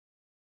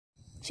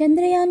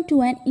Chandrayan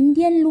to an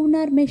Indian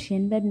lunar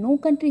mission where no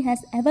country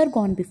has ever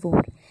gone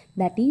before,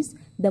 that is,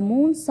 the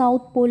moon's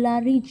south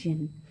polar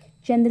region.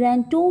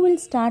 Chandrayan 2 will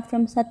start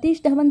from Satish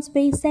Dhawan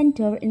Space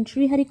Center in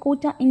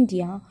Sriharikota,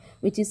 India,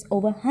 which is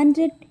over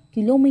 100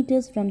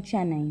 kilometers from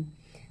Chennai.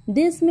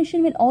 This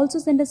mission will also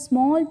send a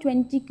small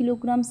 20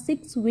 kg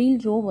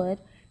six-wheeled rover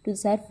to the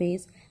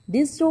surface.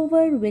 This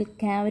rover will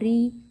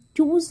carry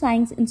two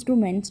science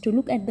instruments to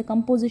look at the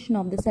composition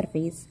of the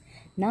surface.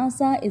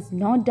 NASA is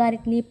not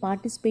directly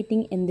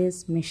participating in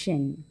this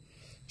mission.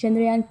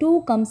 Chandrayan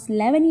 2 comes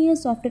 11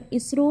 years after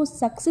ISRO's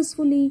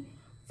successfully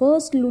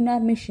first lunar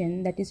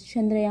mission, that is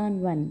Chandrayan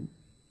 1.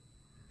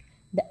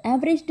 The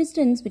average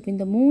distance between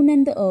the moon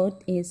and the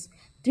earth is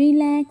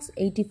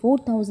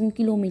 3,84,000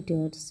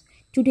 kilometers.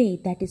 Today,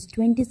 that is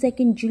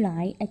 22nd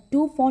July at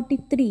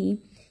 2:43,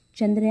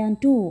 Chandrayan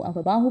 2,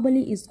 our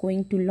Bahubali, is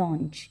going to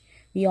launch.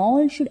 We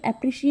all should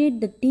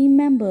appreciate the team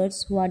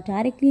members who are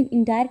directly and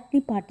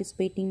indirectly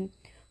participating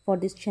for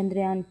this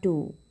Chandrayan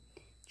 2.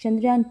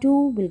 Chandrayan 2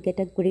 will get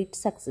a great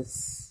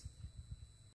success.